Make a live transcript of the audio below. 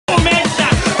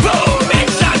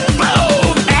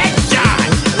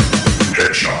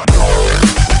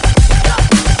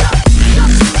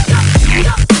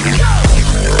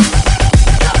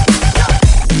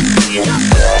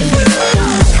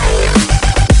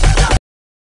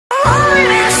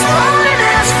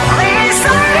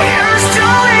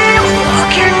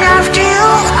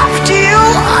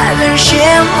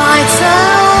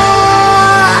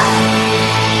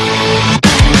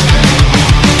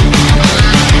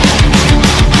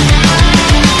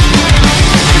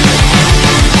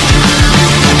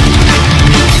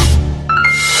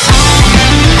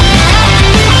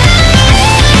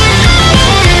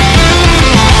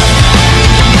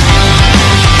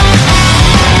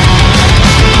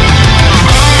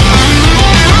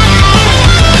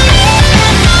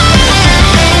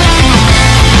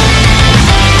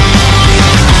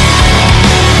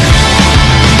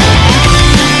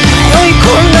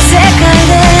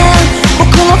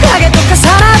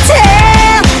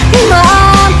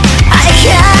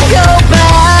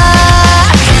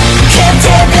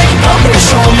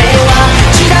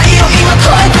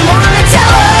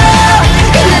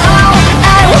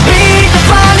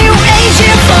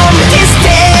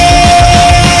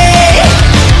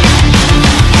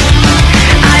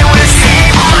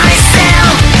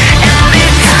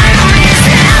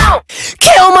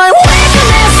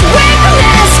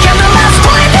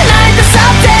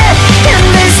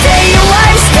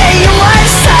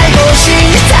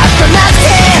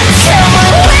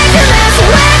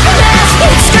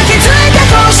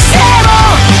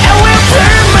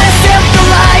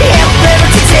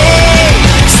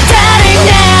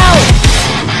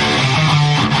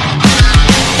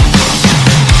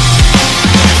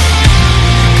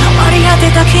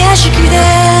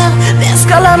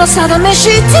の定めし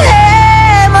て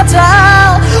ま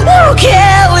た We'll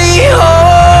carry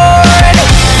on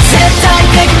絶対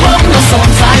的僕の存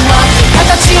在は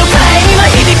形を変え今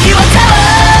響き渡る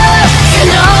You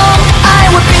know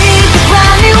I will be the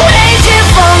brand new agent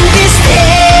from this day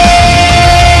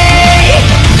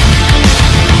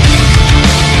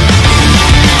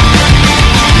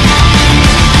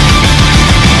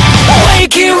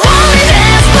Waking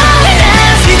loneliness,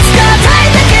 loneliness いつか大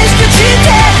だけしかし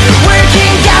て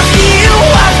Working after you,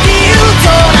 after you ど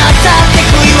うなったって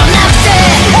悔いはなくて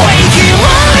Waking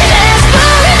loneliness,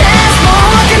 loneliness も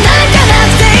うわけなんかな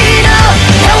くていいの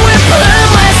I will put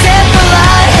myself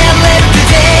alive and live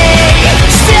today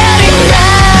Steady now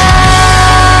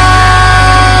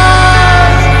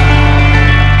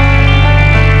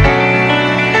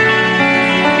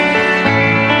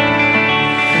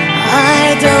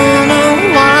I don't know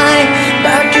why,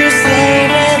 but you stay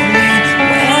with me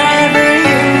wherever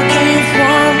you came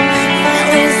from.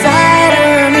 Fell inside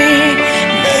of me.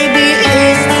 Maybe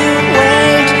it's too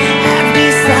late. I've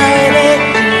decided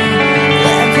to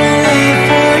never live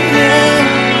for you.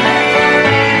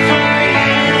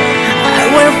 I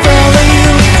will follow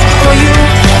you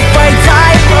if I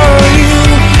die for you.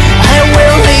 I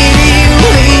will lead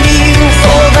you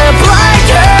for the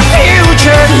brighter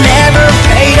future. Never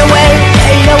fade away,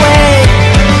 fade away.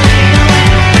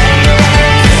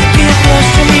 Get close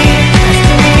to me, close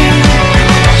to me,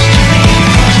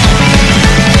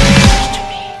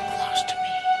 close to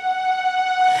me.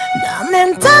 何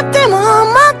年経っても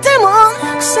待っても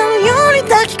草のように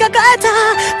抱きかかえた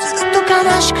ずっと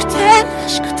悲しくて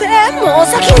もう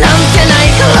先なんて